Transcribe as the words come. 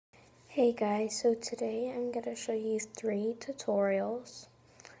Hey guys, so today I'm going to show you 3 tutorials,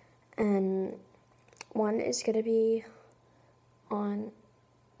 and one is going to be on,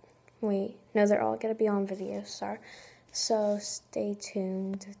 they're all going to be on VideoStar, so stay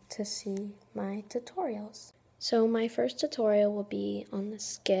tuned to see my tutorials. So my first tutorial will be on the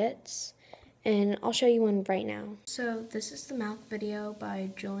skits, and I'll show you one right now. So this is the mouth video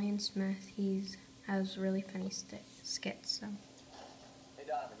by Julian Smith. He has really funny skits, so. Hey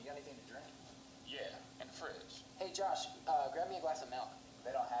Donovan, you got anything to drink? Yeah, in the fridge. Hey Josh, grab me a glass of milk.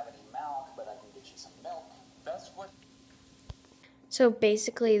 They don't have any milk, but I can get you some milk. That's what... So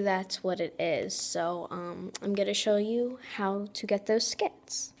basically that's what it is. So I'm going to show you how to get those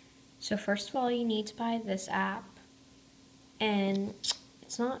skits. So first of all, you need to buy this app, and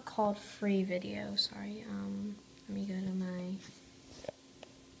it's not called Free Video, sorry. Let me go to my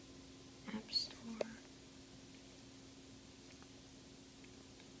app store.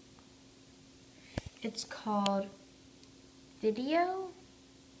 It's called Video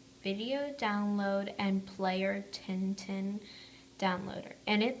Download and Player Tintin Downloader,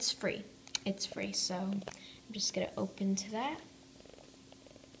 and it's free. It's free, so I'm just gonna open to that.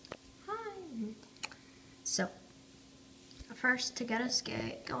 Hi. So first, to get a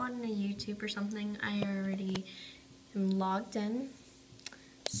skit, go on to YouTube or something. I already am logged in,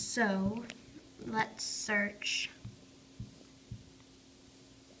 so let's search.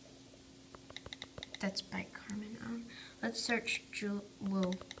 That's by Carmen. Let's search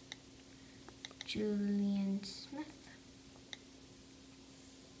Julian Smith.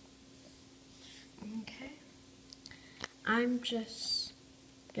 Okay. I'm just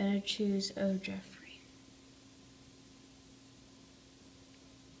gonna choose Oh Jeffrey.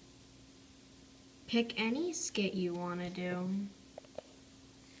 Pick any skit you want to do.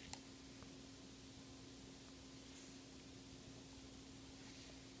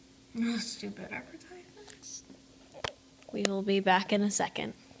 Oh, stupid advertisements. We will be back in a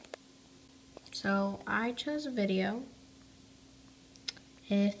second. So I chose a video.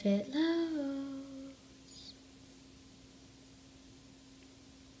 If it loads.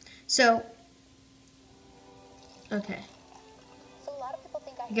 So, okay.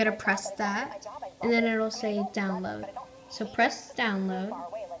 You gotta press that, and then it'll say download. So press download,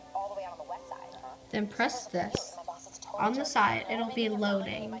 then press this. On the side, it'll be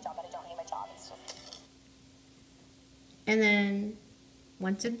loading. And then,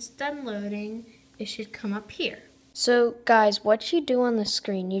 once it's done loading, it should come up here. So guys, what you do on the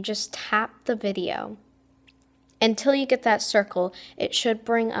screen, you just tap the video. Until you get that circle, it should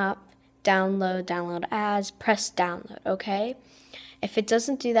bring up download, download as, press download, okay? If it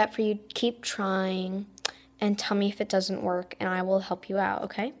doesn't do that for you, keep trying and tell me if it doesn't work, and I will help you out,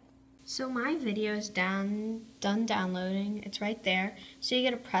 okay? So my video is done downloading. It's right there. So you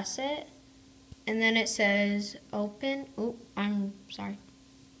gotta press it, and then it says open. Oh, I'm sorry.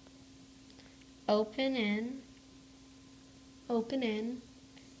 Open in,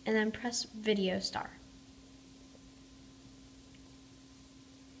 and then press VideoStar.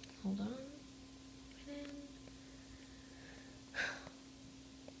 Hold on.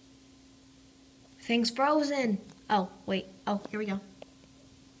 Thing's frozen. Oh, wait. Oh, here we go.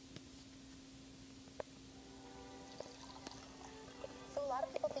 So a lot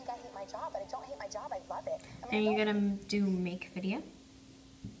of people think I hate my job, but I don't hate my job. I love it. And you're gonna do make video.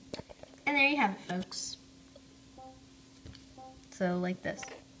 And there you have it, folks. So like this.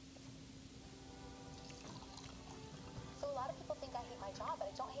 So a lot of people think I hate my job, but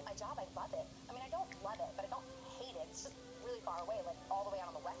I don't hate my job. I love it. I mean, I don't love it, but I don't hate it. It's just really far away, like all the way out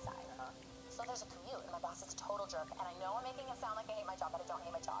on the west side. So there's a commute, and my boss is a total jerk. And I know I'm making it sound like I hate my job, but I don't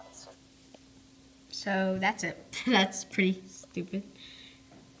hate my job. It's just... So that's it. That's pretty stupid.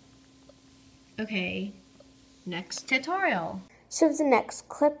 Okay, next tutorial. So the next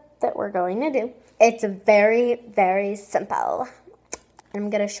clip that we're going to do, it's very, very simple. I'm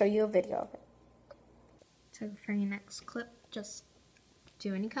going to show you a video of it. So for your next clip, just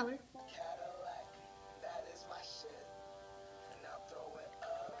do any color. Cadillac, that is my shit. Now throw it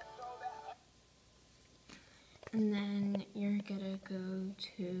up. And then you're going to go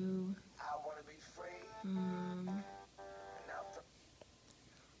to I want to be free.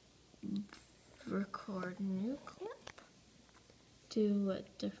 record new clip. Do a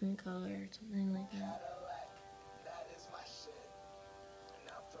different color or something like that. That is my shit.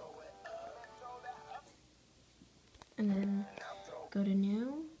 Now throw it up. And then go to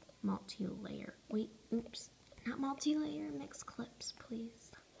new, multi-layer. Wait, oops. Not multi-layer, mix clips,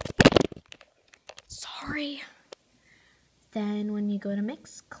 please. Sorry. Then when you go to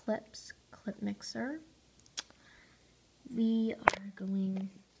mix clips, clip mixer, we are going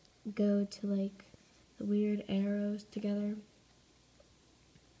go to like the weird arrows together.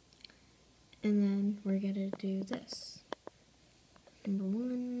 And then we're gonna do this. Number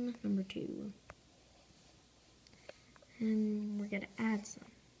 1, number 2. And we're gonna add some.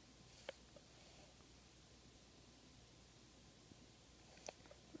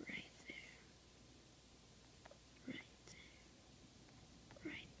 Right there. Right there.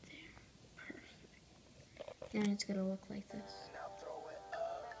 Right there. Perfect. And it's gonna look like this.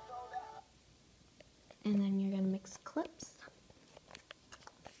 And then you're gonna mix clips.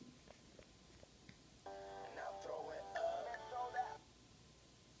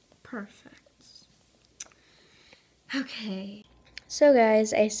 Perfect. Okay. So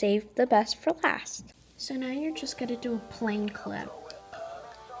guys, I saved the best for last. So now you're just gonna do a plain clip.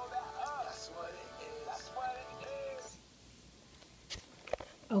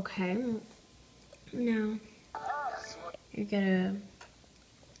 Okay. Now you're gonna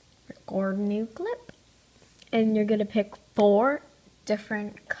record a new clip. And you're gonna pick 4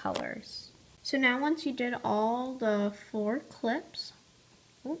 different colors. So now once you did all the 4 clips,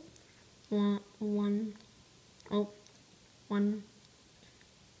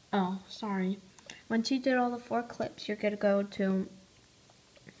 sorry. Once you did all the 4 clips, you're gonna go to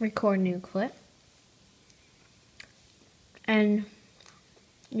record new clip. And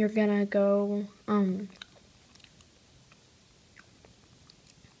you're gonna go,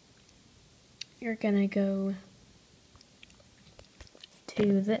 you're gonna go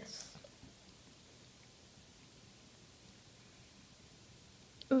to this.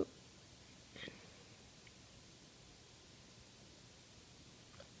 Ooh.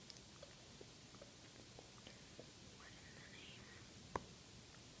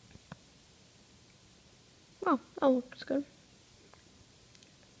 Oh, that looks good.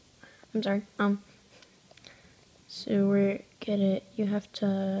 I'm sorry. So you have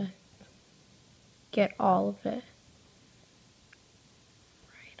to get all of it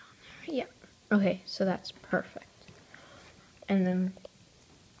right on there. Yeah. Okay, so that's perfect. And then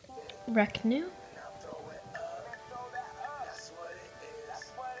rec new.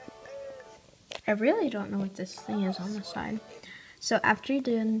 I really don't know what this thing is on the side. So after you're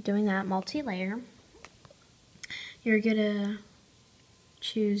done doing that multi-layer, you're gonna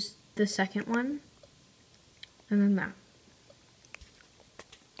choose the second one, and then that.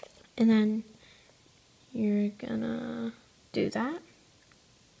 And then you're gonna do that.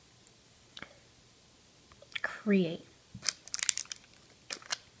 Create.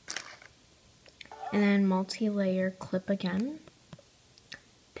 And then multi-layer clip again.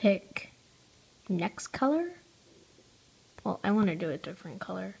 Pick next color. Well, I want to do a different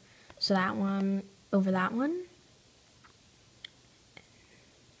color. So that one over that one.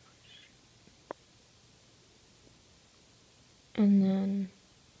 And then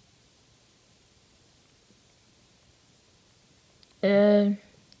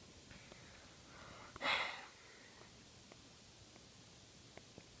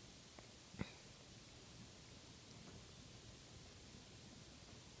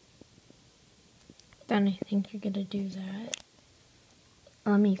then I think you're gonna do that.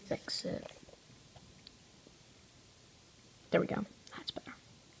 Let me fix it. There we go. That's better.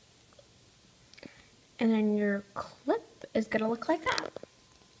 And then your clip is gonna look like that.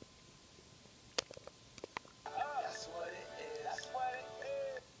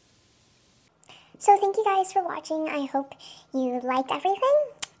 So thank you guys for watching. I hope you liked everything.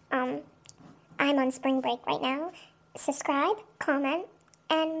 I'm on spring break right now. Subscribe, comment,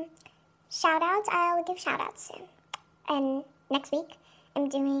 and shout outs. I'll give shout outs soon. And next week I'm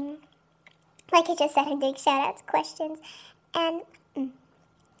doing, like I just said, I'm doing shout outs, questions, and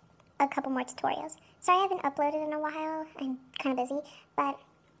a couple more tutorials. Sorry I haven't uploaded in a while. I'm kind of busy, but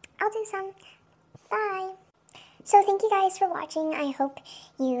I'll do some. Bye. So thank you guys for watching. I hope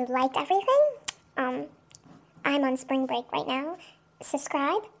you liked everything. I'm on spring break right now.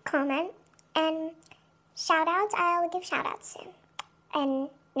 Subscribe, comment, and shout outs. I'll give shout outs soon. And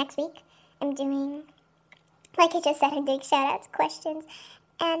next week I'm doing, like I just said, I'm doing shout outs, questions,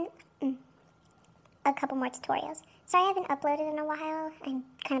 and a couple more tutorials. Sorry I haven't uploaded in a while. I'm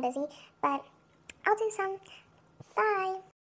kind of busy, but I'll do some. Bye.